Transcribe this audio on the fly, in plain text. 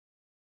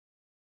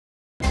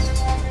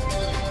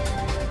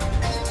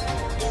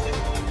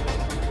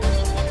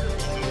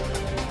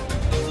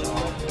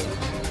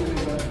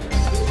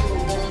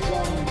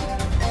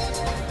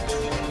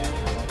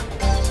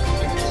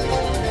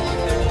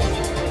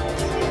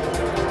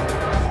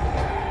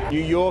New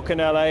York and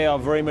LA are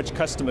very much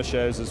customer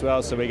shows as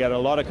well, so we get a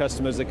lot of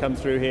customers that come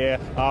through here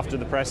after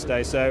the press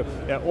day. So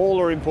yeah, all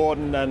are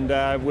important,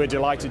 and we're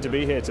delighted to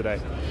be here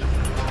today.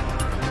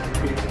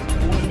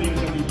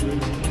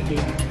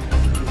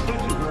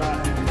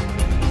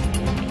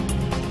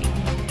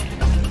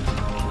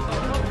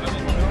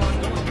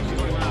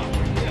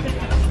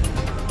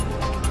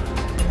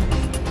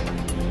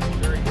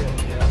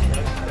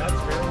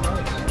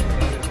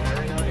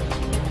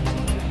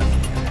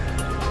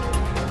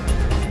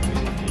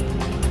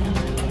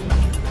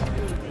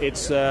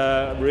 It's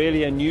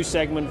really a new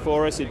segment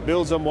for us. It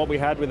builds on what we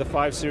had with the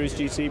 5 Series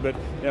GT, but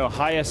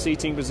higher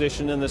seating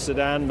position than the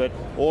sedan, but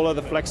all of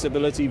the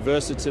flexibility,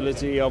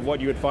 versatility of what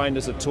you would find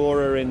as a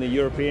tourer in the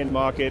European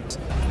market.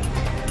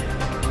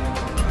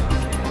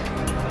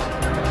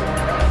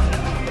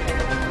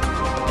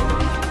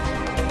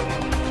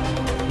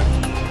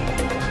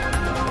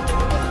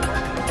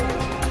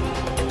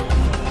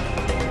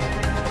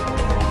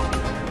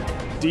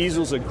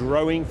 Diesel's a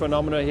growing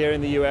phenomenon here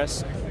in the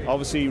US.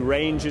 Obviously,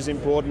 range is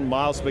important,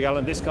 miles per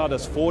gallon. This car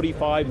does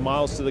 45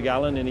 miles to the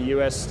gallon in a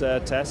US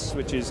test,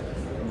 which is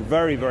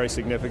very, very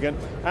significant.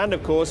 And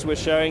of course, we're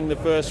showing the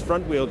first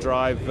front-wheel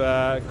drive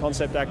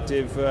concept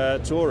active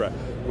tourer,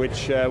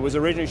 which was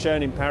originally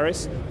shown in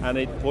Paris, and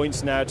it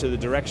points now to the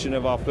direction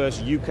of our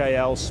first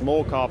UKL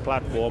small car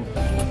platform.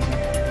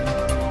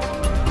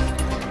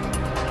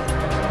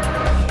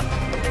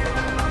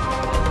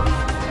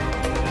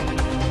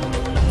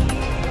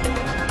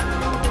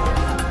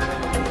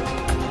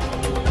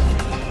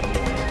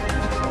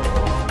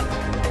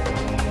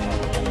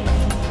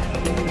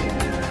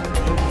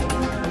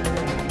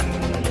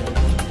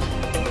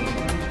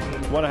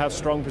 Want to have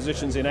strong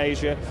positions in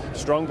Asia,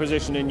 strong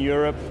position in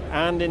Europe,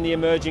 and in the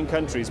emerging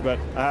countries. But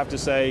I have to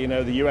say,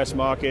 the US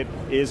market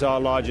is our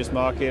largest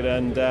market,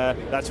 and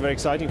that's very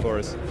exciting for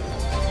us.